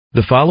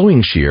The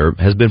following shir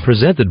has been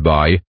presented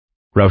by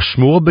Rav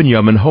Shmuel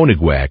Binyamin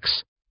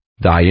Honigwax,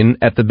 Dayan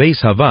at the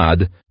Beis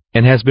Havad,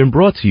 and has been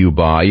brought to you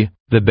by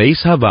the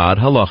Beis Havad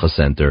Halacha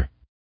Center.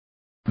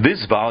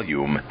 This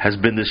volume has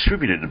been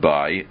distributed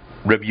by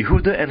Reb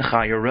Yehuda and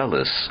Chaya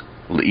Relis,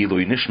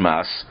 Le'ilui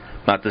Nishmas,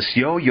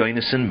 Matasyo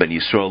Yonason ben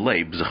Yisrael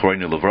Leib,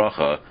 Zechroinu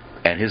Levracha,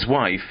 and his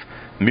wife,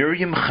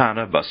 Miriam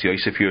Chana Bas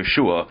Yosef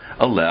Yeshua,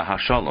 Aleh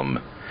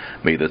HaShalom.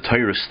 May the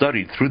Torah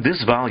studied through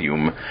this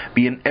volume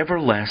be an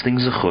everlasting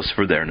zechus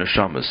for their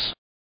neshamas.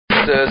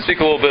 Speak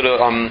a little bit of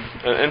an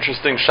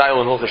interesting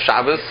shaila in Hilchos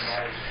Shabbos,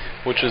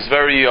 which is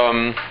very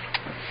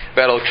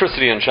about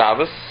electricity on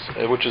Shabbos,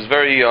 which is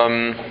very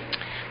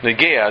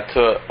negea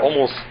to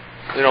almost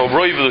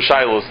roiv the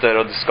shilas that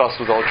are discussed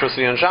with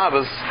electricity on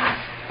Shabbos,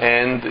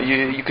 and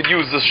you could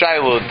use this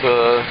shaila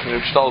to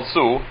shtal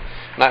su.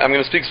 I'm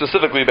going to speak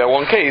specifically about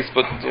one case,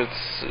 but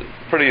it's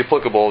pretty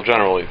applicable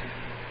generally.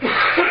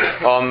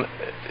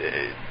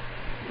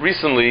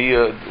 Recently,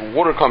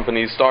 water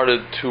companies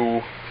started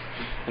to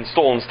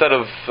install, instead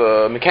of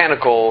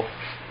mechanical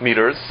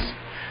meters,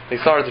 they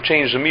started to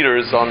change the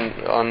meters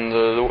on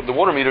the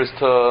water meters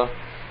to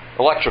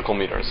electrical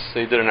meters.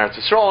 They did it in Eretz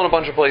Yisrael in a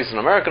bunch of places, in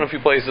America in a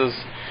few places,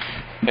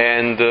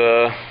 and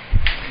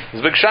there's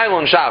a big shiloh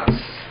on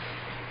Shabbos.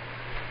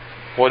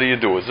 What do you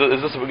do? Is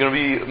this going to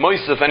be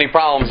moisef any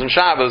problems in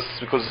Shabbos?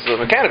 Because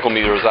mechanical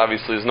meters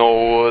obviously is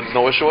no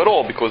issue at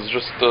all, because it's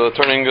just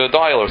turning a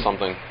dial or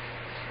something,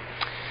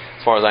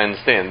 as far as I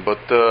understand. But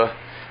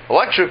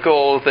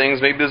electrical things,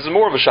 maybe this is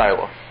more of a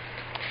shiloh.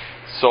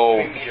 So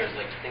meters,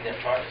 like the thing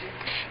that charges you?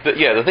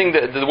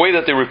 The way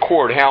that they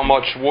record how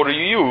much water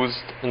you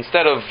used,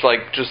 instead of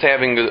like just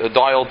having a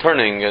dial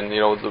turning and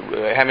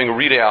having a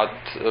readout,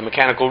 a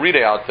mechanical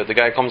readout that the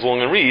guy comes along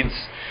and reads,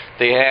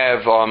 they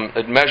have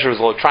it measures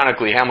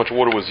electronically how much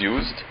water was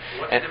used.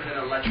 What's the difference in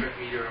an electric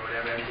meter or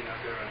whatever? Everything up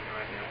there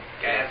right now.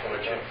 Gas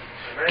electric.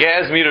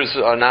 Gas meters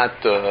are not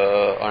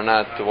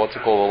what's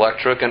it called,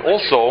 electric, and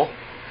also.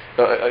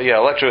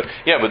 Electric.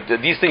 Yeah, but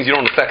these things you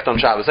don't affect on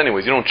Shabbos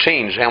anyways. You don't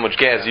change how much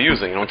gas you're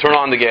using. You don't turn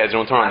on the gas.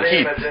 You don't turn on the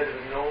heat.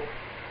 No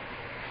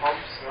pumps,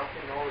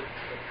 nothing, no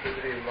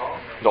electricity involved.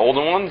 The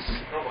older ones?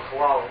 No, but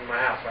halal in my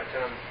house. I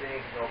turn on the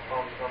sink, no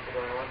pumps, nothing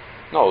going on.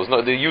 No,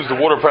 they use the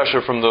water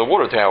pressure from the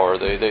water tower.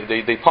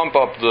 They pump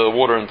up the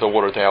water into the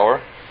water tower,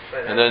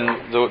 and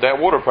then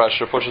that water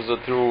pressure pushes it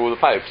through the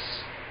pipes.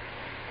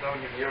 No,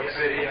 New York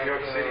City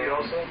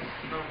also?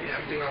 No, you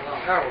have to have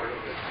power to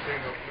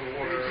bring up the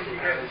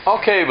water.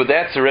 Okay, but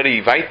that's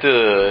already weite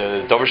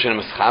Dovershin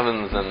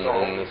Mischavens, and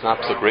it's not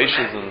so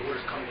gracious. And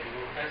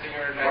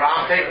but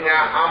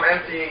I'm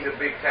emptying the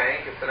big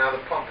tank. It's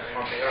another pump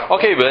pumping up.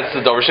 Okay, but that's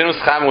the Dovershin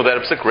Mischaven without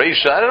a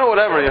psikration. I don't know,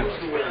 whatever.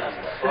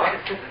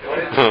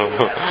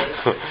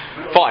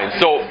 Fine.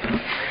 So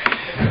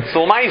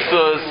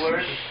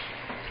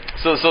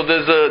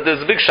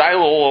there's a big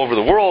shiloh all over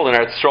the world, and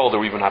Eretz Yisrael there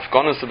were even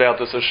Afghanis about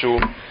this issue.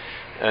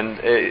 And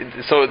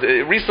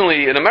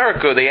recently in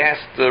America they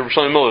asked Rosh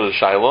Miller the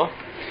shiloh,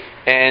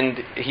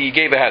 and he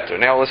gave a heter.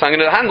 Now listen, I'm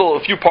going to handle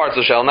a few parts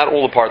of the shiloh, not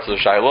all the parts of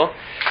the shiloh.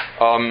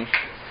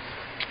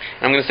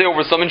 I'm going to say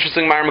over some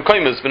interesting Ma'ar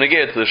Mekaymis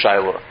beneged to the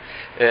shiloh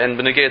and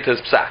beneged to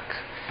his psak.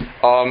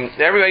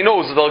 Everybody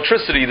knows that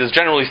electricity, there's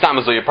generally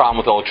a problem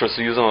with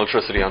electricity, using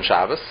electricity on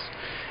Shabbos.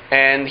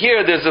 And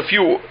here there's a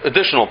few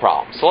additional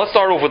problems. So let's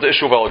start off with the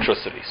issue of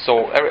electricity.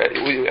 So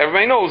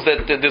everybody knows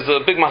that there's a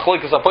big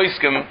machlokes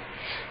hapoiskim,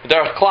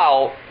 derech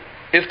klal,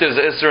 if there's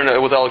an isser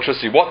with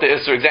electricity,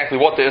 exactly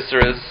what the isser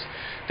is,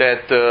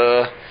 that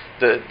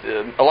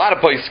a lot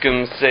of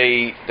poiskim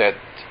say that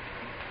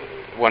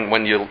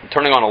when you're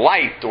turning on a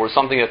light or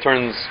something that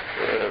turns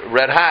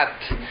red hot,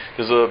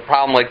 there's a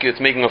problem like it's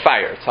making a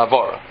fire. It's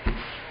havara.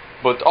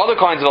 But other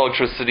kinds of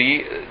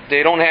electricity,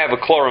 they don't have a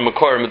klorim, a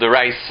korim, a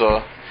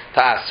deraisa to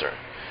aser.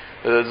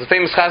 There's a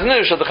famous Chazon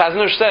Ish that the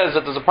Chazon Ish says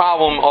that there's a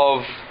problem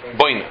of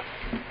boina.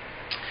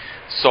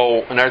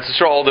 So in Eretz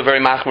Yisrael they're very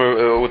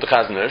machmer with the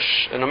Chazon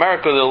Ish. In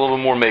America they're a little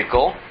bit more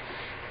mekel.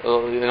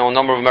 A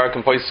number of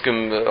American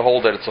poskim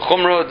hold that it's a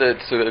chumrah,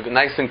 that it's a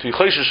nice thing to be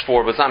chayshish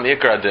for, but it's not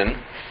me'ikar adin.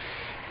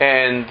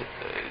 And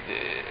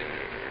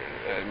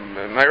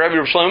my Rabbi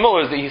Rav Shlomo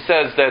Miller, he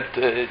says that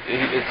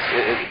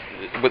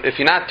if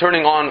you're not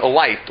turning on a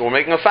light or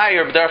making a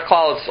fire, but derech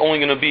klal it's only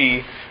going to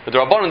be the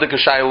Rabbanan Dika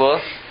Shaila,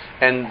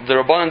 and the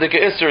Rabbanan Dika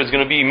Isser is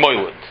going to be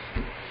Moilid.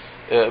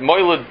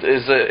 Moilid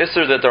is an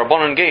Isser that the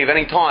Rabbanan gave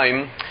any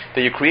time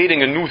that you're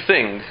creating a new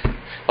thing.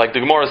 Like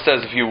the Gemara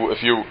says, if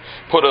you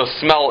put a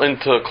smell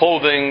into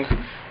clothing,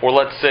 or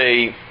let's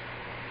say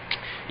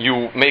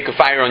you make a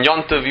fire on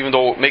Yontiv, even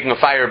though making a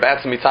fire,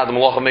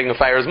 making a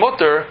fire is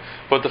mutter,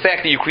 but the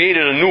fact that you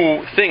created a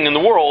new thing in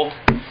the world,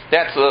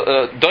 that's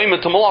a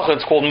doima to malacha,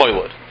 it's called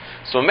moilad.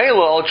 So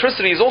mela,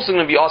 electricity is also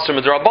going to be aser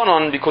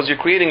midrabanan, because you're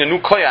creating a new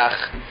koyach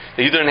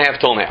that you didn't have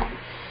till now.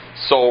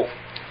 So,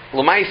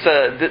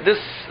 l'maisa, this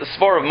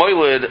svar of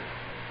moilad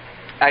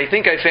I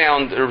think I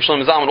found Rav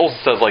Shlomo Zalman also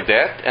says like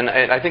that, and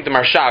I think the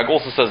Marshag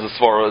also says this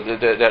for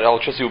that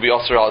electricity will be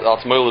also al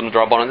Tzmoilin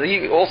Midrabanan.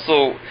 He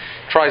also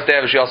tries to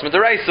have a Shias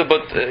Midaraisa,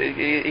 but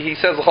he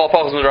says the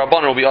Chalapachas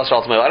Midrabanan will be also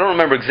al Tzmoilin. I don't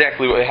remember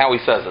exactly how he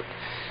says it,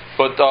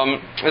 but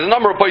there's a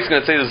number of places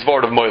that say this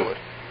Vard of Moilid.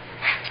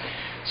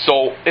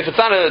 So if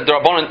it's not a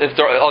Darabanan, if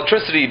the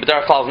electricity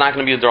B'derech Klal is not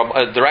going to be a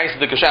Deraisa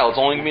de Kashel,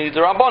 it's only going to be a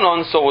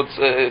Darabanan, so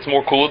it's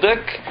more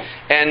kuludik.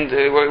 And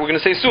we're going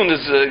to say soon this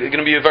is going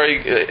to be a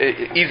very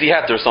easy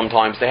heter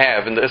sometimes to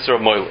have in the Isser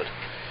of Moilid.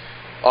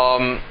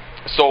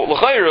 So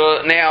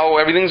l'chayra, now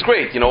everything's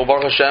great.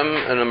 Baruch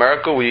Hashem, in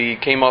America we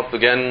came up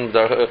again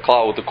B'derech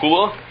Klal with the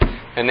Kula,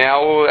 and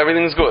now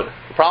everything's good.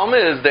 The problem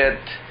is that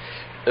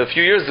a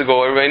few years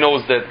ago, everybody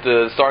knows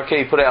that Star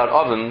K put out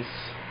ovens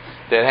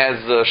that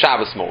has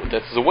Shabbos mode.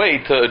 That's a way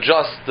to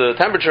adjust the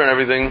temperature and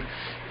everything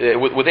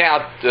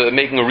without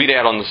making a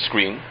readout on the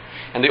screen.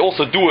 And they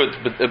also do it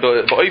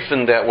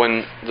ba'ifin that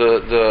when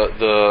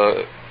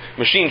the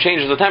machine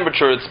changes the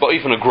temperature, it's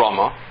ba'ifin a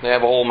grama. They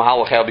have a whole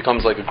mahalach how it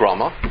becomes like a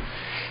grama.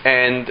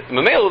 And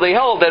Mamela, they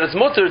held that it's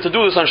mutter to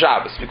do this on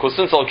Shabbos, because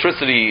since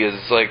electricity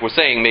is, like we're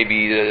saying,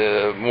 maybe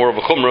more of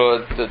a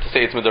chumrah to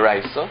say it's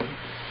midaraisa.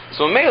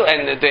 So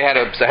and they had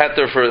a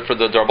heter for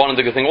the Darbanan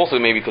thing also,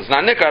 maybe because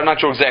not Nikar. I'm not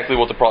sure exactly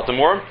what the pratim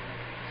were,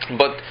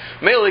 but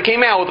they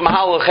came out with the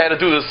Mahalach had to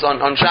do this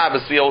on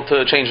Shabbos to be able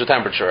to change the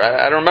temperature.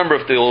 I don't remember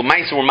if the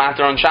mice were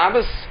matter on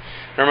Shabbos.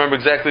 I don't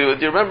remember exactly. Do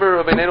you remember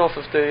Rabbi Nedoff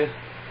if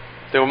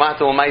they were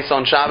matter mice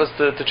on Shabbos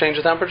to change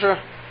the temperature?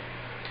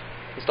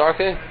 It's dark.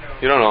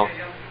 You don't know.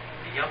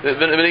 They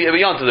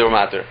were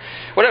matter.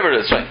 Whatever it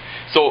is, right?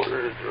 So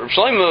Rav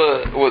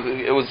Shlomo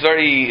was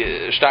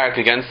very stark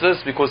against this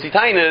because he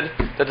tainted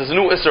that there's a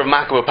new Isser of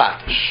Makva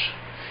Patish.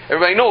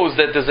 Everybody knows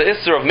that there's an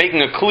Isser of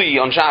making a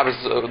Kli on Shabbos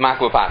of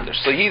Makva Patish.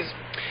 So he's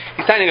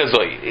taining a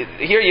Zoi.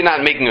 Here you're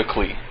not making a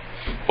Kli.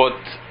 But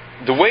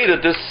the way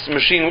that this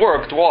machine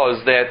worked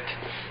was that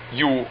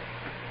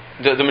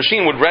the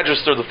machine would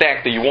register the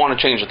fact that you want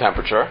to change the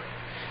temperature,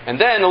 and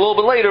then a little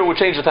bit later would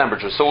change the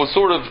temperature. So it was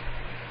sort of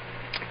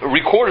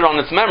recorded on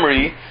its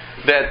memory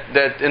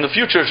that in the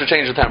future it should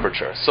change the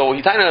temperature. So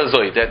Hitaina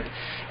Azoi, that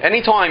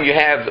anytime you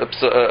have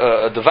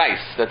a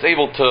device that's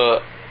able to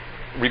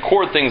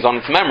record things on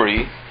its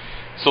memory,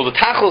 so the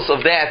tachlis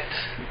of that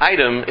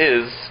item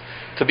is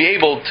to be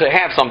able to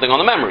have something on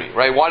the memory,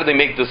 right? Why do they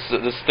make this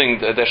thing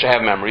that should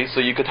have memory? So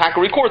you could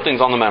record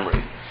things on the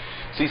memory.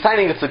 So he's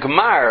saying it's a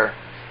gemar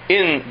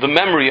in the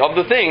memory of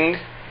the thing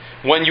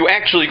when you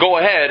actually go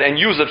ahead and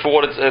use it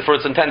for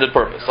its intended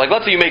purpose. Like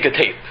let's say you make a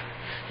tape.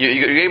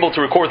 You're able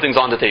to record things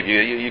on the tape.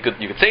 You could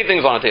save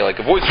things on a tape,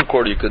 like a voice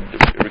recorder. You could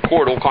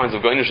record all kinds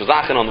of goynish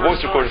zachen on the voice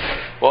recorder.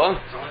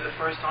 What? It's only the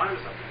first time or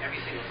something.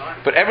 Every single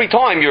time. But every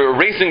time you're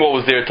erasing what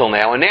was there till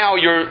now, and now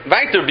you're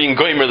weiter being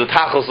goymer the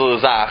tachos of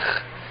the zach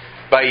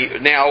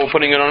by now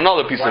putting it on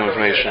another piece of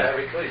information.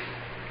 Every clip.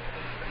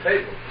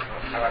 Table.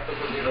 I put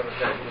things on the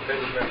table. The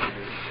table's meant to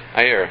use.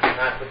 I hear.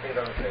 I put things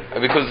on the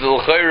table. Because the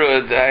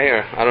l'chayra, I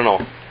hear. I don't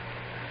know.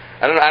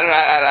 I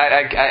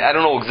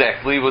don't know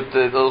exactly, but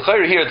the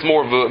l'chayra here it's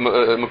more of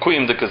a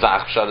mekuyim de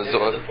kazach.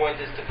 The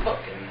point is to cook,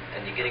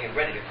 and you're getting it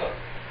ready to cook.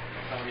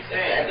 That's the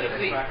end of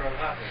the week.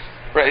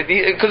 Right,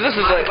 because this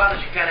is like.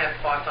 You can't have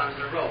 5 times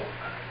in a row.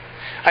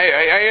 I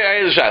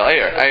hear the shiloh. I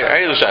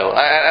hear the shiloh.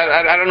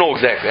 I don't know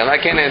exactly, and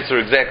I can't answer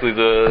exactly how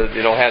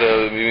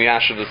to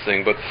miyasha this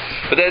thing, but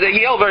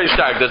he held very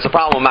stark. That's a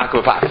problem with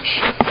makva patish.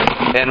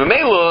 And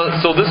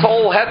Mamela, so this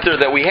whole heter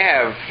that we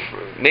have,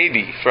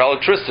 maybe for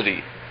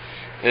electricity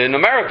in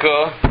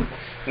America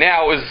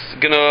now is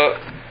gonna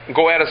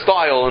go out of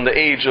style in the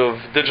age of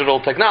digital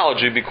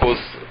technology because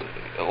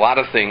a lot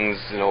of things,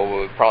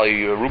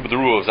 probably the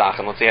rule of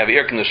Zachan. Let's say you have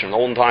air conditioning. In the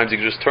olden times you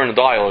could just turn a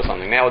dial or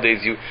something.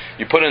 Nowadays you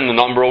put in the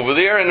number over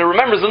there and it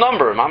remembers the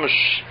number. Mamash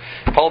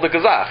Paul de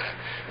Kazach.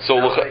 So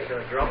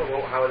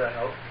how would that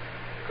help?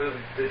 Because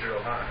it's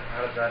digital. How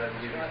does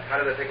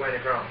that take away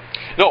the gram?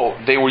 No,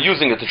 they were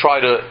using it to try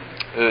to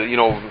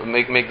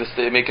make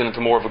it into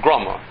more of a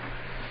grama.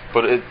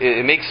 But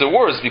it makes it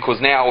worse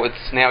because now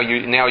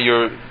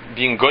you're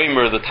being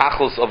goymer the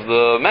tachlis of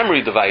the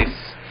memory device.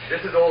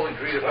 This is all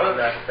agreed upon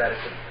that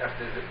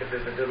if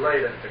there's a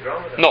delay that it's a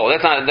grama. No,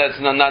 that's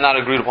not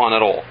agreed upon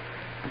at all.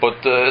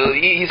 But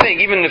he's saying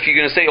even if you're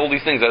going to say all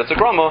these things that it's a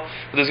grama,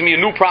 but there's going to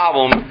be a new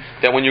problem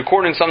that when you're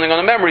recording something on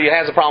the memory, it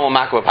has a problem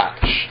with makva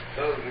patish.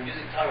 So we're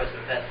using timers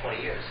for the past 20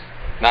 years.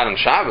 Not on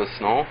Shabbos,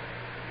 no. What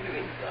do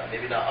you mean?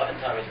 Maybe not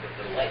oven timers, but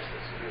for the lights.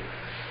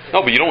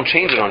 No, but you don't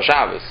change it on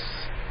Shabbos.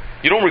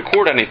 You don't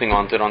record anything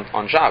on it on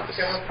Shabbos.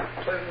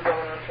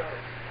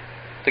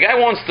 The guy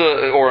wants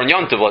to, or on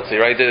Yontiv, let's say,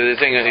 right? They're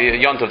saying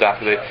Yontiv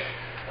after they,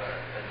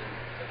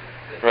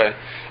 right?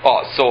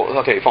 Oh, so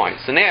okay, fine.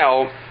 So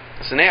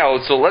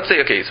let's say,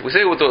 okay, so we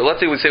say with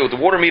the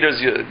water meters,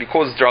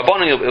 because it's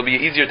drabanan, it'll be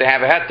easier to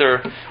have a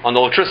heter on the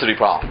electricity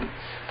problem.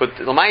 But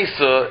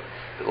l'maisa,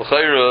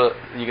 l'chayra,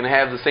 you're going to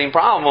have the same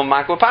problem on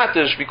makva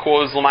patish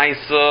because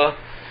l'maisa,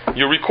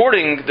 you're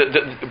recording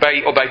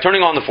by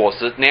turning on the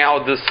faucet. Now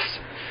this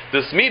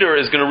this meter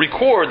is going to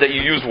record that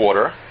you used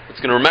water. It's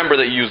going to remember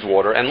that you used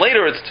water, and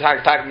later it's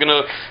going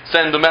to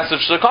send a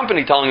message to the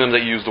company telling them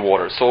that you used the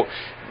water. So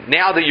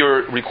now that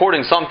you're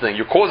recording something,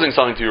 you're causing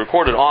something to be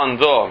recorded on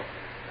the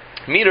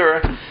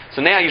meter,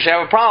 so now you should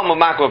have a problem with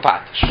makwa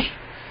patish.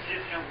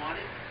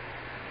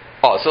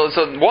 Oh, so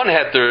one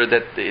heter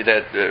that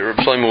Reb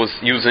Shlomo was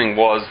using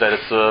was that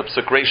it's a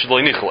psik reish lo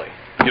nichle.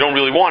 You don't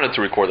really want it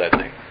to record that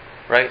thing,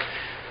 right?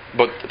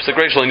 But psik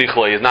reish lo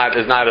nichle is not a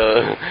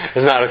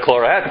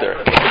klora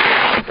heter,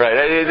 right?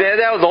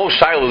 That was the whole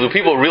shiloh. Do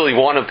people really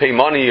want to pay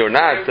money or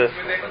not? Would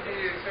they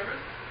continue the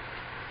service?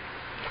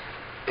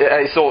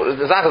 So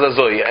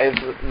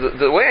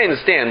the way I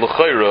understand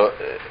l'chayra,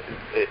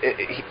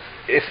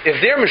 if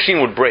their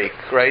machine would break,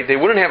 right, they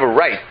wouldn't have a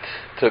right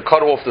to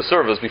cut off the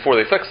service before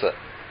they fix it.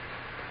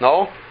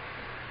 No,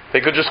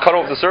 they could just cut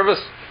off the service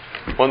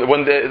what?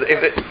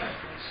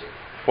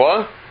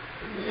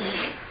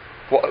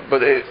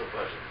 But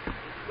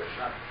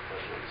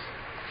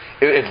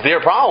it's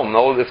their problem.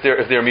 No, if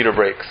their meter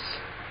breaks.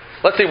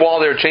 Let's say while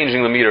they're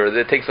changing the meter,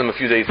 it takes them a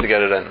few days to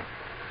get it in,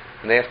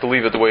 and they have to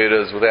leave it the way it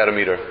is without a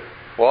meter.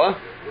 What?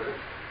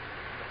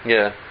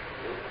 Yeah.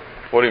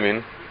 What do you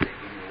mean?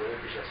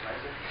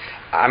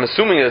 I'm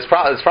assuming it's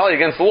probably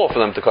against the law for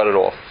them to cut it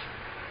off.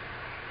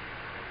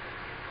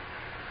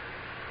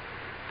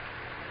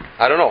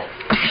 I don't know.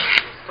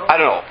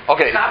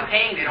 Okay. Stop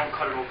paying. They don't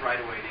cut it off right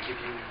away. They give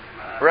you.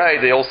 Right.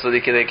 They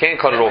can't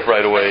cut it off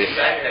right away.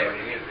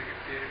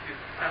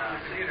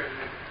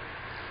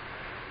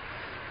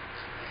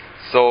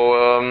 So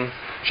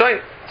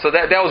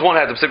that was one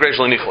heter, psik reish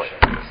lo nichle.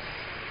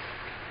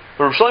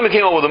 Reb Shlomo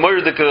came up with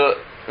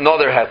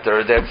another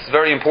heter that's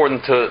very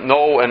important to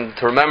know and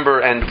to remember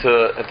and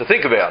to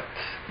think about.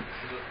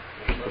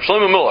 Reb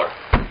Shlomo Miller.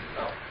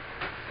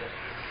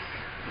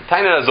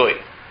 Taina Azoi.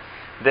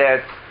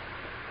 That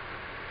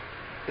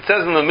it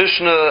says in the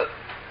Mishnah.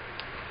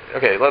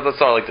 Okay, let's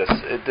start like this.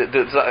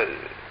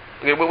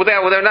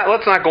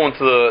 Let's not go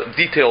into the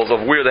details of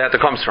where the heter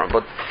comes from.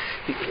 But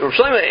Rav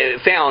Shlomo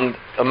found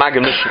a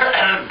Magen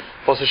Mishnah.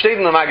 Also stated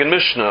in the Magen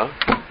Mishnah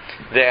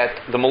that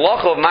the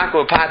malacha of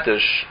makwa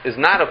patish is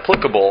not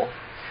applicable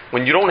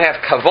when you don't have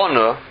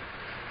kavana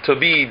to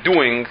be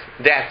doing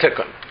that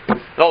tikkun.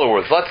 In other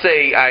words, let's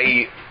say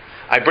I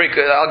break.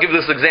 I'll give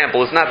this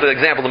example. It's not the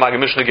example the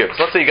Magen Mishnah gives.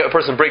 Let's say a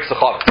person breaks the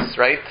Shabbos,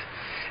 right?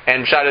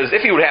 And Pshat is,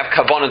 if he would have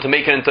kavana to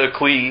make it into a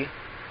kli,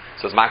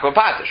 so it's makwa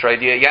patish, right?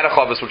 You had a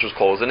Shabbos which was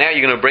closed, and now you're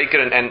going to break it,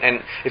 and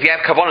if you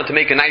have kavana to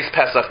make a nice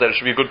Pesach, that it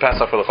should be a good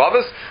Pesach for the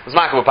Shabbos, it's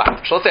makwa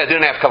patish. So let's say I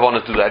didn't have kavana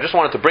to do that. I just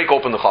wanted to break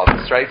open the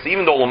Shabbos, right? So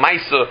even though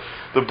L'maisa,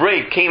 the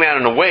break came out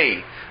in a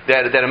way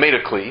that it made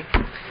a kli,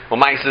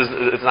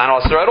 L'maisa it's not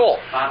osir at all.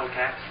 Bottle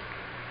caps.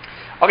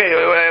 Okay,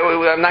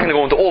 I'm not going to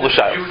go into all the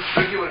shots.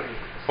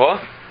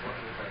 What?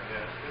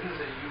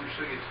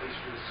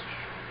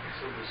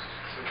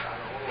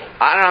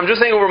 I'm just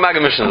saying over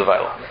Magen Mishnah is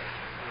available.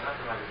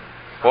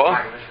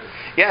 What?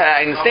 Yeah,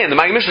 I understand. The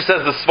Magen Mishnah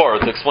says the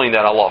svara to explain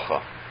that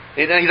halacha.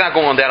 He's not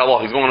going on that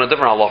halacha. He's going on a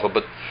different halacha.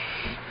 But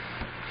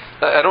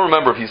I don't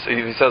remember if he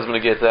says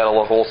benegay to that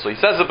halacha also. He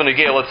says it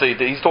benegay. Let's say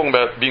he's talking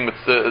about being with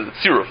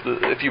tziruf.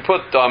 If you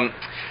put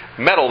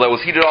metal that was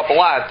heated up a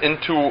lot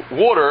into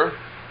water,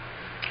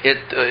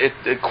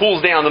 it cools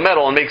down the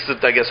metal and makes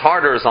it, I guess,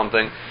 harder or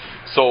something.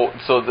 So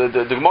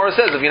the Gemara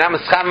says if you're not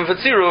mischavim for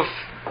tziruf,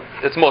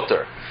 it's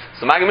mutter.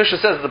 So Magen Mishnah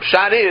says the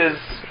pshat is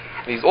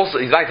he's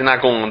like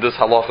not going on this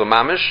halacha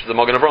mamish. The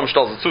Magen Avraham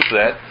tells the truth to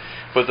that,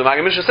 but the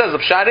Magen Mishnah says the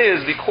pshat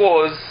is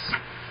because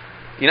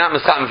you're not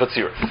mischavim for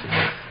tziruf.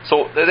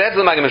 So that's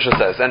what the Magen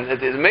Mishnah says. And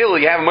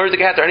mainly you have a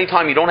murdik heter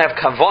anytime you don't have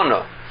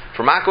kavana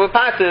for makwa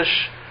patish,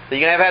 then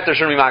you can have heter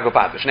shouldn't be makwa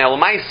patish. Now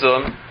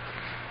l'maisa.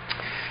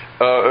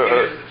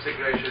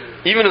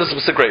 Even if it's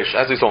a psik reish,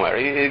 as we saw there,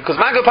 because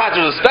makwa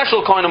patish is a special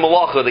kind of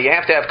malacha that you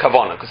have to have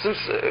kavana. Because since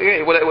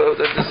there's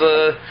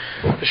a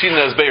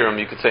shina as beirim,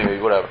 you could say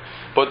maybe whatever.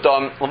 But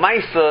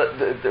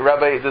l'maisa, the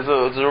Rabbi, there's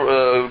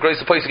a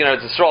great place again at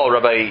Yisrael,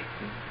 Rabbi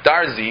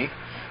Darzi,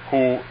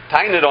 who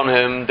tainted on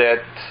him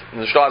that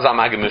the Shtazah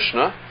Magen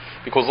Mishnah,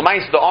 because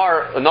l'maisa there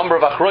are a number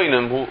of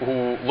achronim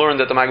who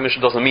learned that the Magen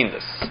Mishnah doesn't mean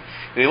this.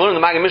 They learned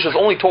the Magen Mishnah is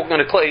only talking in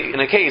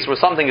a case where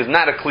something is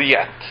not a kli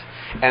yet.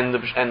 And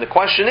the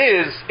question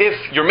is if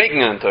you're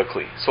making it into a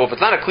kli. So if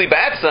it's not a kli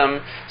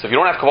ba'etzem, so if you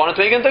don't have kavanah to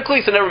make it into a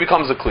kli, so it never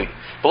becomes a kli.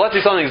 But let's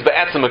say something is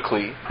ba'etzem a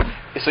kli.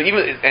 So you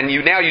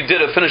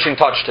did a finishing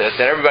touch to it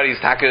that everybody's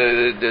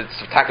it's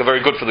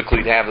very good for the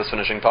kli to have this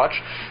finishing touch.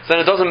 So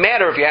then it doesn't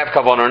matter if you have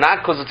kavanah or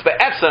not because it's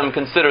ba'etzem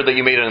considered that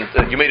you made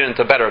it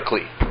into better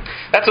kli.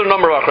 That's what a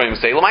number of achronim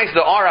say. L'maisa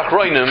there are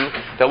achronim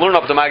that learn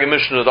up the Magen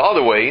Mishnah the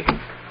other way.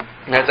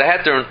 That's a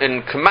heter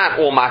in kamat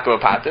all makwa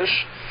patish.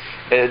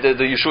 The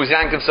Yeshua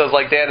Yankov says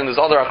like that, and there's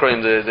other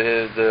akronim.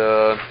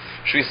 The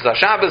Shvisas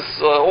Shabbos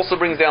also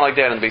brings down like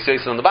that, and the Beis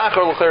Yosef and the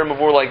Bachar L'cher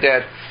Mavur like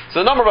that.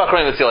 So a number of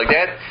akronim that say like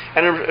that.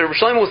 And Rav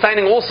Shlomo was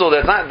finding also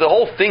that it's not the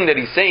whole thing that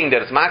he's saying that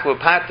it's makwa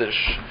patish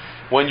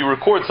when you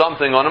record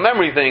something on a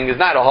memory thing is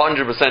not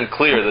 100%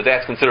 clear that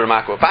that's considered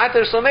makwa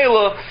patish. So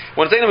Mela,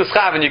 when it's in a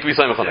mischav, and you can be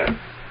saying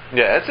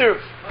yeah, that's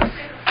it.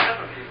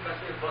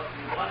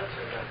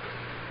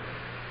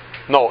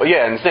 No, yeah,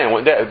 I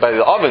understand. By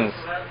the ovens,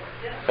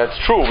 that's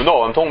true.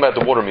 No, I'm talking about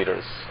the water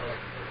meters.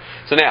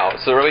 So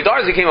Rabbi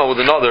Darzi came up with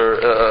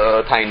another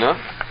Taina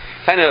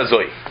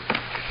Azoi,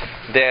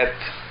 that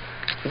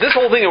this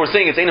whole thing that we're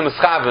saying it's Eina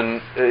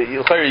Mischaven,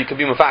 you could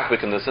be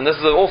mafakbik in this, and this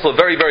is also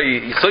very, very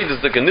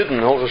yisoidisdik and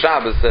nidden Hochel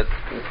Shabbos that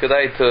could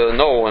I to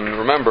know and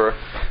remember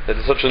that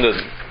it's such a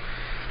nidden.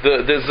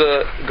 There's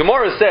a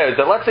Gemara says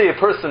that let's say a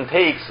person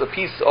takes a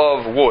piece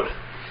of wood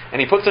and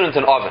he puts it into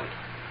an oven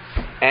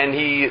and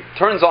he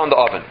turns on the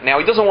oven. Now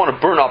he doesn't want to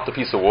burn up the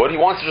piece of wood, he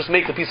wants to just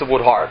make the piece of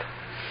wood hard.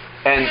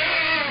 And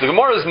the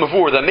Gemara is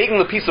mavur that making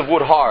the piece of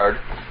wood hard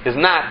is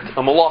not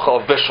a malacha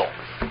of bishul.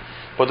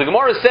 But the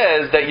Gemara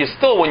says that you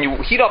still, when you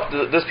heat up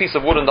this piece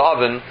of wood in the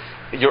oven,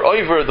 you're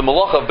over the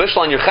malacha of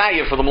bishul and you're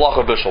chayiv for the malacha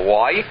of bishul.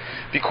 Why?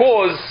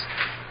 Because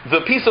the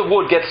piece of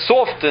wood gets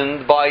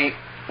softened by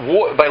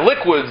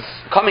liquids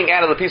coming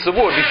out of the piece of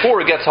wood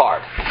before it gets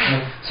hard.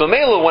 So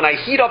Mela, when I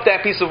heat up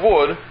that piece of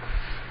wood,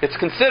 it's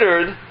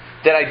considered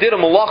that I did a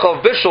malacha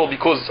of bishul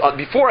because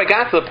before I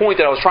got to the point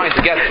that I was trying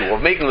to get to,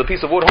 of making the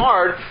piece of wood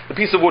hard, the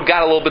piece of wood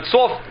got a little bit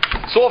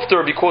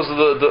softer because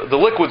of the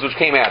liquids which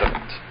came out of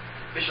it.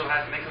 Bishul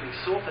has to make something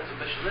soft, that's what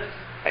Bishul is.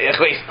 I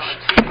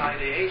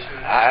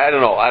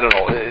don't know.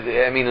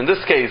 I mean, in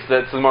this case,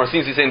 that's the Gemara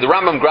seems to be saying the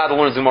Rambam Grad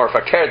learns the Gemara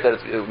Fakert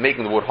that it's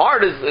making the wood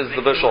hard is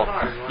the bishul.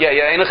 Yeah,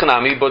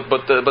 Einachanami. But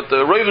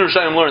the Rav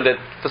Yerushalayim learned that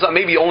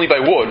maybe only by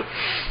wood.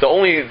 The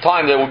only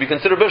time that would be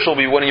considered bishul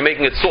will be when you're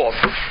making it soft.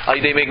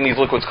 They making these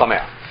liquids come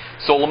out.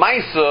 So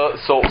Lamaisa,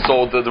 so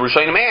the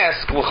Rishonim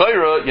ask,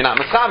 L'chayra, you're not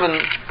mischaven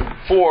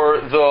for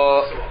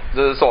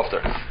the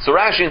softer. So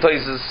Rashi and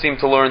Taisus seem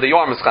to learn that you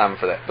are mischaven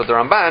for that. But the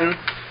Ramban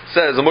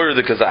says a murder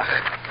de kazach.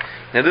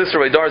 Now this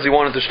Rabbi Darzi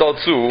wanted to shtal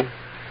tzu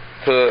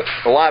to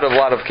a lot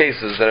of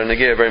cases that are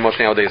negir very much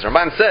nowadays.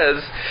 Ramban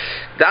says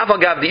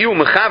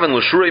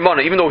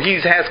even though he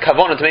has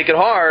kavanah to make it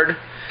hard,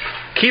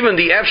 even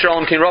the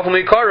efshal kin rafal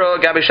meikara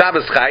gabi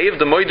Shabbos chayiv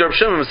the moider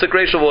b'shimim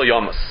sikreishav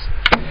yamas.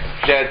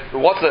 That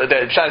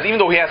even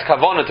though he has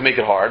kavanah to make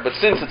it hard, but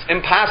since it's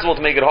impossible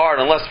to make it hard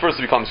unless first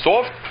it becomes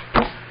soft,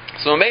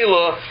 so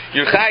Mela,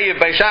 you're chayiv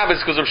by Shabbos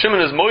because Rav Shimon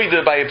is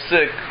moide by a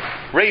psik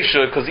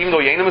reisha, because even though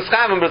you ain't a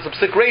mischaven, but it's a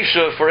psik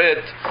reisha for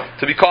it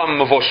to become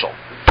mavoshal.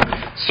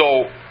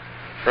 So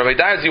Rabbi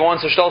Darzi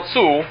wants to shtal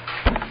tzu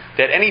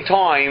that any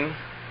time,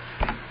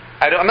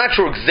 I'm not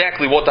sure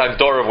exactly what the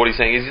agdara of what he's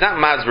saying is. He's not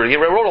masber. He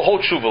wrote a whole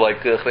tshuva,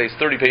 like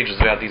 30 pages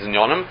about these in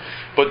Yonim.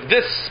 But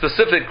this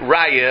specific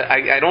raya,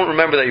 I don't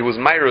remember that he was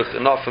myrich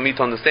enough for me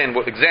to understand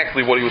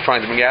exactly what he was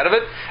trying to bring out of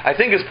it. I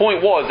think his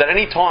point was that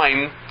any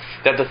time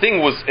that the thing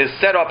is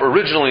set up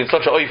originally in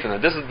such a oifen,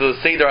 that this is the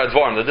Seder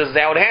Advarim, that this is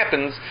how it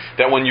happens,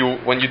 that when you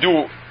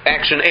do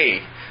action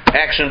A,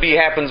 action B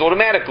happens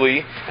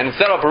automatically, and it's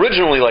set up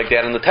originally like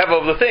that in the teva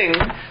of the thing,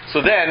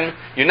 so then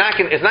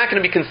it's not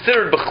going to be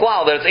considered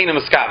b'chlal that it's Eina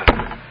Miskaven.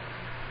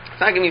 It's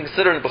not going to be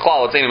considered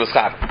b'chlal it's Eina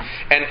Miskaven.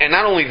 And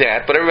not only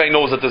that, but everybody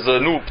knows that there's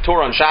a new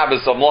Torah on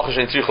Shabbos of Malacha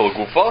Shein Tzricha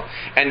L'Gufa,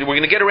 and we're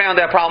going to get around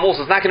that problem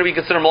also. It's not going to be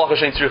considered Malacha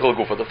Shein Tzricha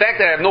L'Gufa. The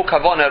fact that I have no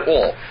kavanah at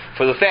all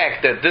for the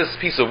fact that this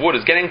piece of wood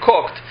is getting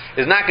cooked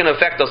is not going to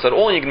affect us at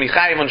all. You can be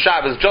chayiv on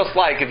Shabbos just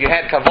like if you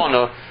had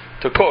kavanah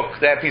to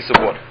cook that piece of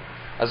wood.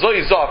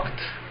 Azoy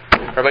zokt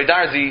Rabbi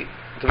Darzi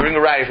to bring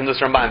a raya from this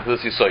Ramban to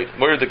this Yisoid.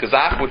 Moyer de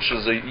Kazach, which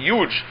is a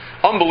huge,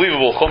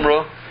 unbelievable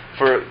chumrah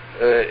for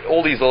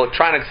all these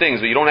electronic things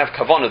where you don't have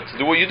kavanah to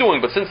do what you're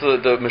doing, but since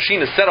the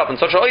machine is set up in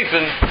such a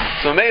oifen,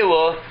 so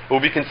Mela it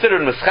will be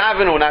considered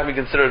mischaven, it will not be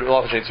considered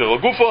Malacha Shein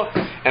Tzricha L'Gufa,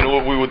 and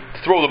we would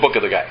throw the book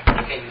at the guy. You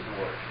can't use the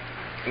water.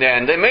 Yeah,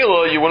 and then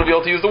Mela, you wouldn't be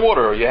able to use the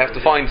water. You have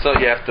to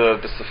you have to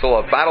just fill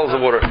up bottles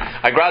of water.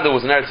 I grabbed it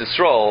was in Eretz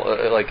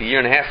Yisrael like a year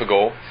and a half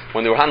ago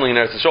when they were handling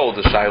in Eretz Yisrael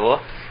the Shaila.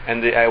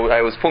 And I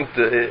was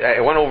I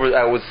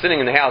was sitting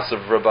in the house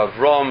of Rabbi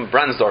Avram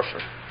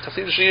Brandsdorfer,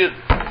 Chassid Shiyid,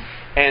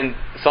 and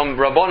some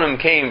Rabbanim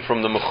came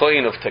from the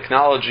Mechoin of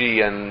technology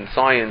and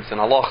science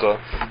and halacha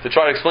to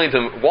try to explain to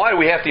him why do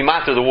we have to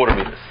matter the water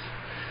meters.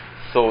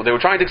 So they were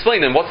trying to explain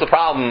to him what's the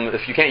problem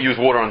if you can't use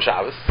water on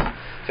Shabbos.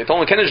 They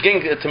told him Kenish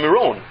ging to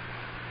Miron.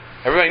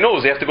 Everybody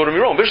knows you have to go to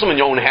Miron. Bishlam in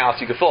your own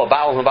house, you can fill up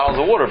bottles and bottles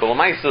of water. But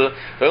Lamaisa,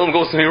 the Olam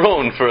goes to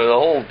Miron for the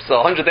whole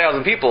 100,000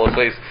 people. Let's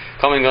say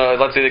coming.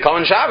 Let's say they come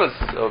in Shabbos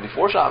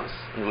before Shabbos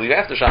and leave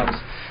after Shabbos.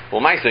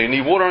 Well, Lamaisa, you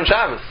need water on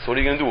Shabbos. What are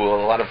you going to do?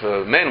 A lot of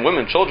men,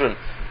 women, children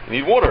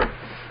need water.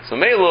 So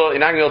Mela, you're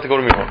not going to be able to go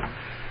to Miron.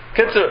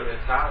 Kitzer.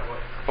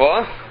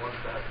 What?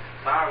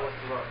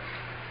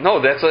 No,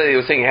 that's what he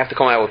was saying. You have to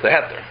come out with the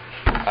heter.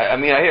 I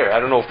hear.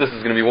 I don't know if this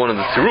is going to be one of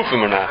the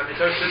tzirufim or not.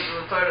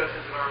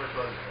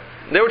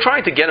 They were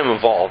trying to get him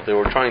involved. They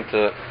were trying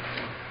to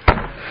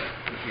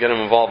get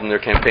him involved in their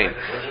campaign.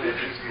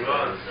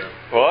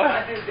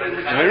 What?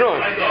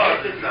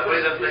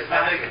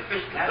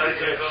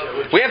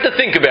 We have to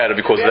think about it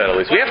because of that, at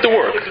least. We have to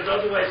work.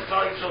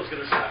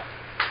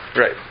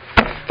 Right.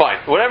 Fine.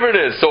 Whatever it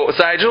is. So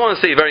I just want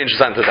to say a very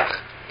interesting tadach.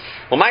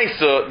 Well,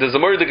 Maisa, there's a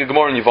murder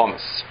Gemara in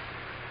Yevamis.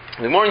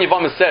 The Gemara in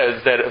Yevamis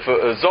says that if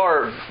a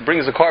Zar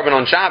brings a carbon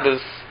on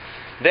Shabbos,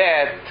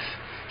 that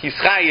he's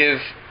chayiv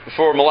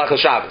for Malachas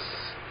Shabbos.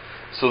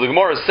 So the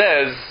Gemara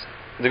says,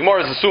 the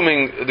Gemara says,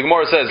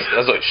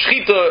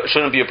 Shchita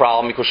shouldn't be a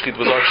problem because Shchita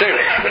was our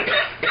Ksheira.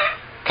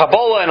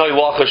 Kabbalah and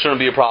Oilacha shouldn't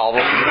be a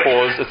problem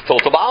because it's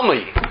Tilta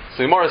Ba'almahi.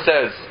 So the Gemara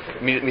says,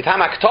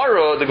 Mitam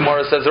Aktara, the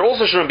Gemara says there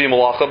also shouldn't be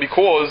Malacha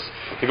because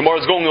the Gemara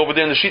is going over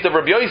there in the Shita of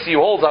Rabbi Yossi who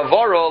holds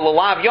Avara,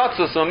 Lalav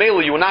Yatzah, so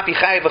Mele, you will not be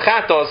Chayiv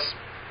V'chatos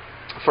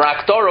for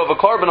Aktara of a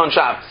carbon on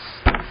Shabbos.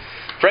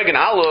 Fregan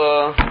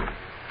Allah,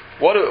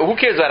 who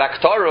cares about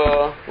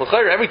Aktara?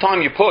 Every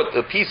time you put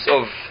a piece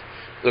of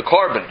the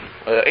carbon,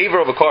 aver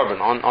of a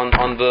carbon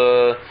in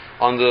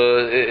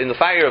the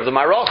fire of the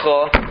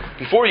Maracha,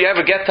 before you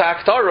ever get to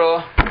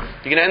Aktara,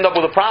 you're going to end up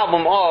with a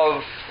problem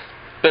of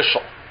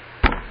Bishul.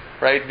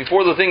 Right?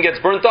 Before the thing gets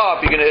burnt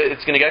up,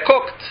 it's going to get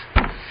cooked.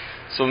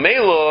 So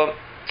Mela,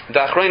 the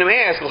Achronim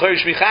ask, L'chayr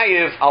should be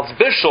chayiv als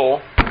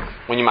Bishul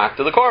when you mak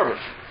to the carbon.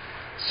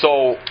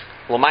 So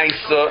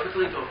L'maisa.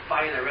 To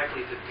fire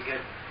directly to get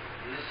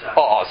this.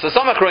 So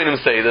some Achronim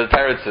say that the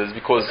Tarot says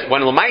because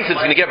when L'maisa it's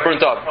going to get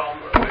burnt up.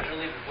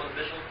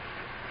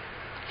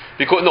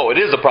 Because no, it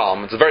is a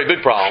problem. It's a very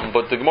big problem.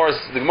 But the Gemara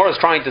is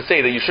trying to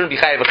say that you shouldn't be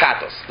chayiv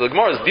v'chatos. The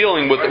Gemara is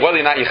dealing with whether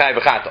or not you chayiv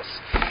v'chatos.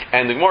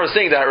 And the Gemara is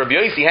saying that Rabbi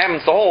Yossi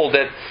happens to hold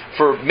that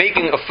for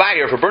making a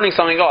fire, for burning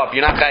something up,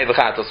 you're not chayiv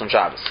v'chatos on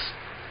Shabbos.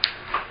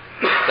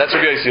 That's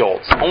Rabbi Yossi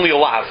holds. Only a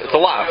lav. It's a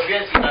lav.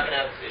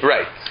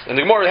 Right. And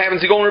the Gemara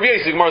happens to go on Rabbi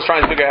Yossi. The Gemara is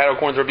trying to figure out how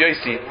according to Rabbi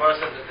Yossi. The Gemara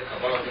says that the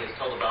Kabbalah thing is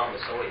told about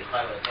so what you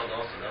chayiv and told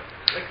also, no?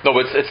 No,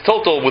 but it's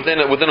total within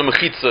a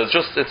mechitza.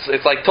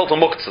 It's like total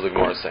muktzah. The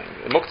Gemara is saying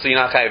muktzah you're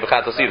not chayiv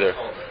v'chatos either.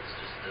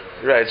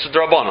 Right, it's a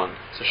drabanan.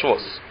 It's a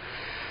shvus.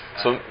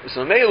 So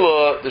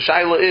Mela, the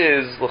shaila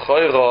is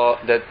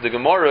l'chayra that the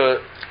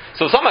Gemara.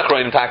 So some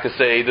Achronim taka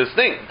say this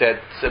thing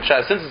that since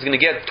it's going to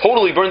get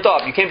totally burnt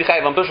up, you can't be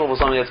chayiv on bishul for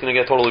something that's going to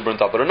get totally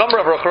burnt up. But a number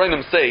of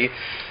Achronim say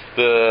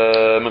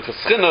the Minchas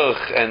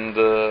Chinuch and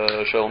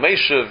the Shel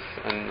Meishiv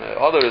and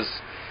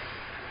others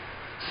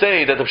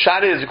say that the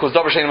pshat is because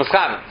davar shein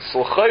mischaven. So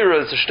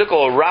l'chayra is a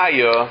shtickle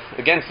raya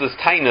against this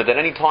taina that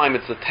any time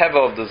it's the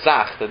teva of the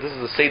zach that this is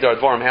the seder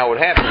advarim how it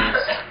happens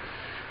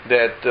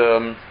that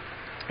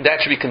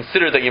should be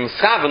considered that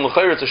Yemschaven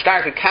l'chayr it's a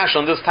starke cash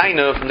on this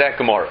taina from that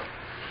Gemara.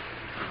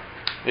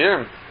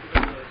 Yeah.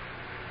 But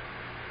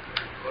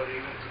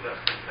even to that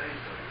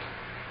station,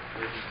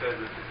 that you said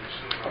that the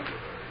issue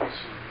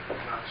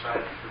not shy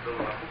to the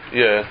double.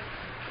 Yeah.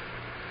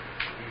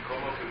 You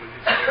come up with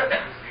this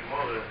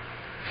Gemara,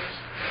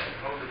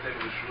 all the time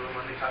the shul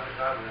money have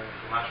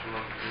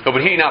No,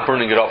 but he's not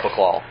burning it up a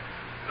klal.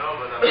 No,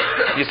 but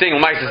you're saying the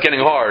mice is getting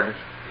hard.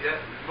 Yeah,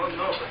 no, but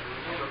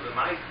the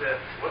mice that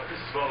what is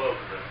small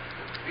over there?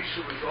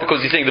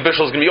 Because you're saying the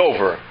bishul is going to be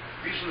over.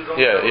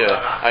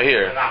 Yeah, I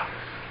hear.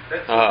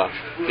 That's yeah.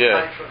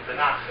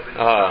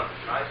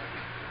 Right?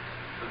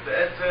 But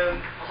the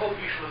whole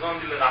bishul is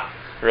on the rak.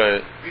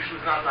 Right. Bishul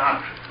is not the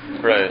hak.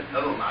 Right.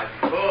 No,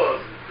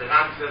 because the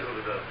ram says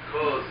over there,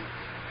 because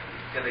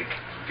to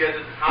get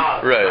it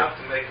hard, right. You have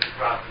to make it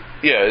process.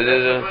 Yeah.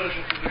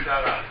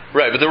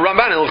 Right, but the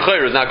Ramban in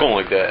L'chayr is not going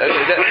like that.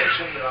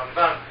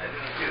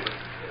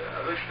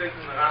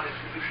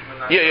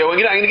 Yeah, well,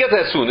 I'm going to get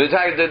that soon. Yeah.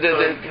 It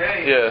doesn't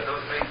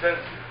make sense.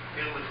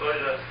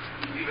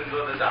 Even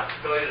though the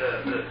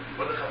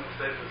what the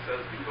Chassid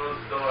says, because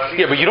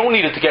yeah, but you don't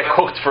need it to get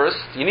cooked first.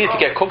 You need it to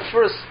get cooked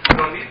first. You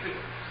don't need to.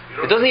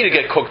 It doesn't need to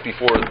get cooked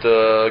before it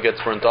gets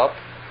burnt up.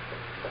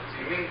 So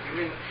you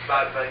mean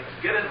by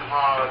get it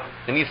hard.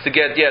 It needs to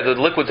get the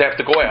liquids have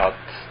to go out.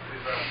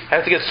 It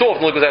has to get soft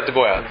and liquids have to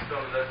go out.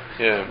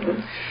 Yeah.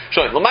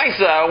 So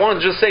Lamaisa, I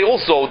wanted to just say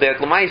also that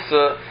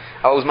Lamaisa,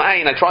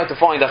 I tried to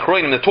find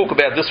Achronim that talk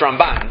about this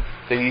Ramban.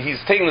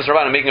 He's taking this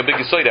Ramban and making a big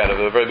yisoid out of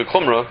it, a very big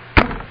chumrah.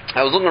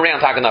 I was looking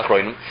around talking to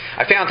Achronim.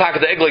 I found Taka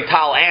the Eglei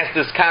Tal asked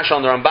this kash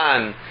on the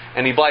Ramban,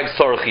 and he bleibt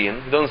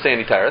Tzorchian. He doesn't say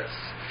any tarets.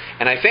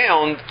 And I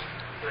found.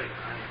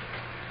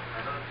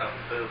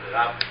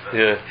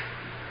 Yeah.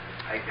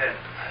 I can.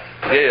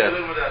 Yeah. I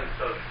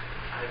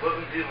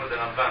wasn't dealing with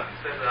the Ramban.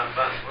 He said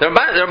the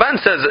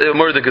Ramban says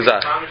Murder Gazah.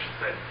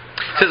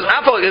 Says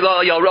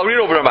I'll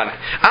read over Ramban.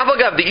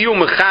 Avagav the iu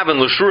mechaven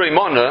l'shurei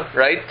mana,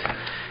 right?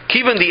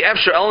 Kiven the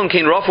efsher elam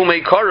kein rafu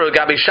mei kara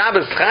gabe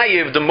Shabbos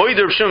chayiv the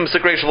moider b'shim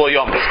b'sekreish lo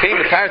yomas came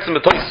the tarets and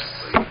b'tois.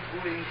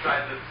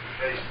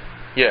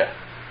 Yeah.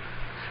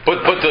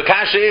 But the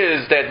kasha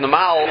is that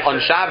normal on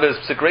Shabbos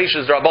b'sekreish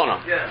is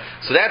rabbanon. Yeah.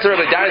 So that's what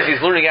Rabbi Darzi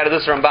is learning out of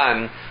this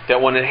Ramban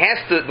that when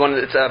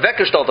it's a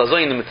vekkerstalt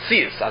azoy in the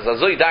mitzias as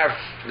azoy dar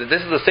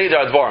this is the seder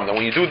advarim that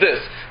when you do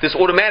this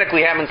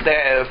automatically happens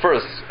to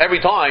first every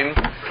time.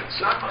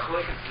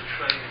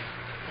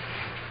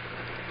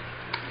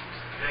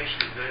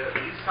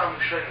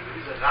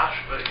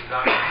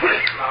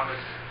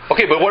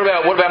 Okay, but what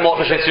about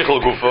Malchus Shein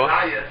Tzichel Gufa?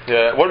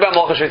 Yeah, what about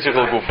Malchus Shein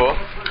Tzichel Gufa?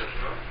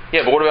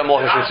 Yeah, but what about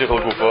Malchus Shein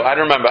Tzichel Gufa? I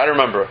don't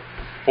remember.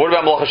 But what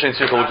about Malchus Shein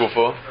Tzichel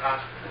Gufa?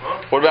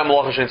 What about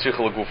Malchus Shein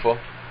Tzichel Gufa?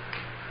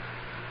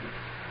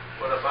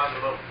 What about the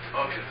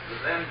okay? So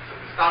then the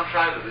Stam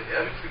Shaidah, the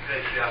Eretz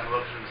Mikresh, you have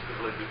Malchus Shein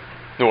Tzichel Gufa.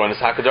 No, and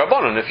it's Hakad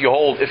Rabbanon. If you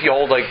hold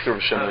like Rav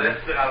No, Shimon.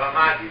 that's the Rav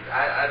Magid.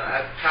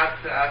 I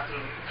can't after.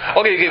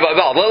 Okay,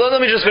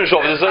 let me just finish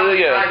off.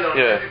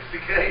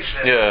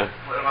 Yeah.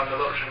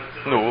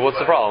 No, what's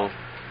the problem?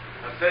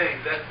 I'm saying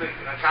that's the.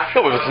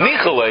 No, if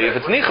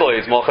it's Nicholay,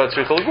 it's Malchat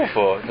Shrichel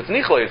Gufa. If it's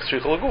Nicholay, it's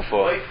Shrichel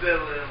Gufa.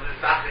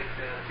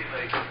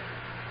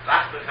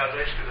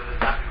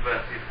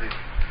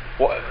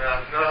 What?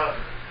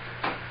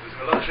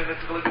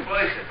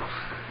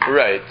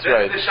 Right. The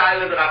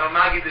Shaila that Rav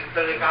Magid is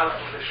very Aleph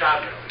of the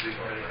Shabbos.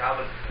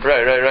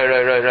 Right. I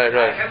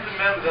can't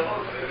remember the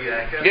whole thing.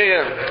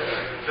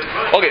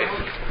 Yeah. Okay.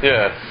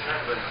 Yeah.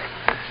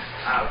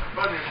 I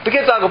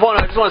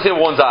just want to say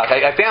one zach.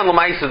 I found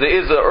Lamaisa there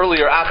is an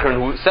earlier Achron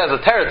who says a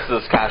teretz to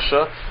this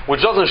kasha,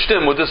 which doesn't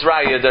stem with this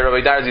raya that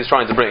Rabbi Darzi is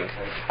trying to bring.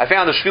 I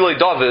found the Shvilei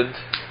David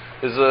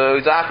is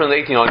an Achron in the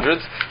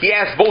 1800s. He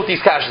asked both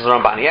these kashas of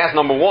Ramban. He asked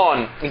number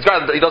one. He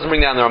doesn't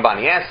bring down the Ramban.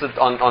 He asked it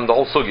on the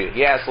whole sugya.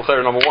 He asked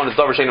number one is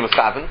davar shein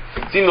miskaven.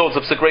 Even though it's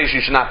a psik ratio,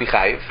 you should not be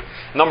chayiv.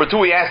 Number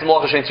two, he asked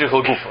malacha shein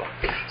tzrichel gufa.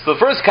 So the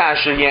first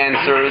kasha he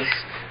answers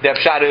that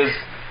pshat is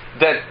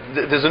that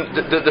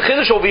the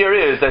chiddush over here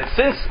is that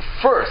since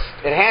first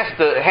it has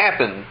to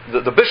happen,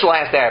 the bishul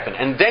has to happen,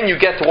 and then you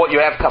get to what you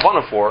have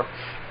kavanah for.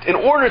 In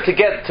order to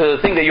get to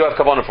the thing that you have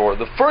kavanah for,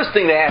 the first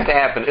thing that has to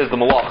happen is the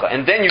malacha,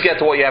 and then you get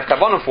to what you have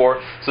kavanah for.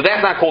 So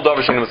that's not called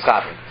davar shein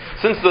mischafen.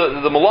 Since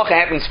the malacha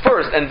happens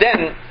first, and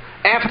then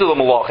after the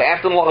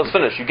malacha is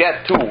finished, you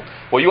get to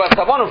what you have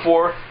kavanah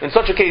for. In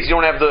such a case, you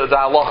don't have the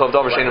halacha of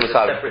davar shein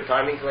mischafen. Separate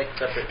timings, like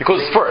separate. Because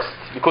it's first.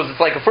 Because it's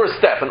like a first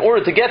step. In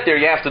order to get there,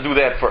 you have to do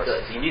that first. So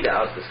you need the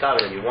house to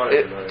stop it, and you want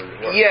it.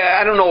 Yeah,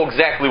 I don't know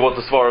exactly what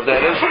the svar of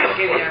that is.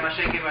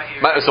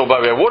 So by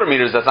water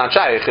meters, that's not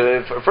shaykh.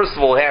 First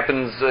of all, it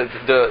happens.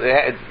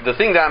 The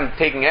thing that I'm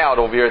taking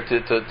out over here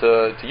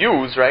to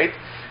use, right?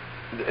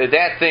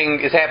 That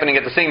thing is happening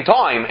at the same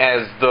time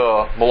as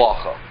the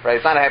malacha, right?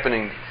 It's not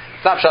happening.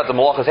 It's not shot. The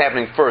malacha is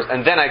happening first,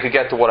 and then I could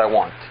get to what I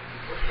want.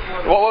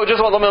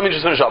 Let me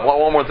just finish up.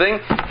 One more thing,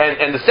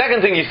 and the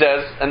second thing he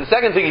says, he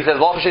says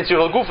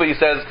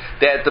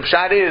that the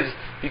pshat is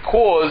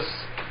because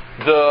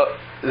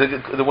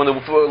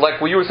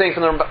like what you were saying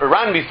from the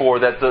Iran before,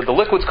 that the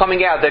liquid's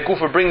coming out, that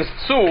gufa brings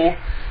to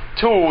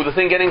the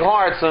thing getting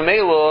hard. So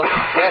Mela,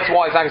 that's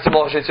why it's not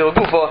considered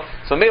gufa.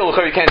 So Mela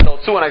you can't tell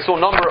too. And I saw a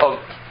number of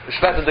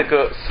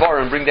shvetadika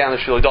svarim bring down the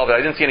Shilei David.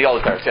 I didn't see any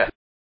other parts yet.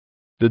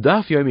 The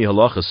Daf Yomi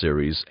Halacha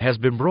series has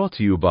been brought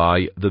to you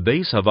by the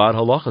Beis Havad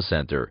Halacha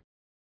Center.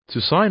 To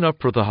sign up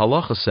for the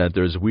Halacha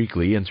Center's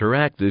weekly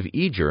interactive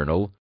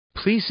e-journal,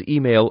 please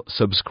email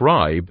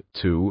subscribe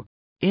to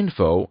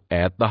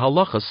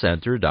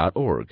info@thehalachacenter.org.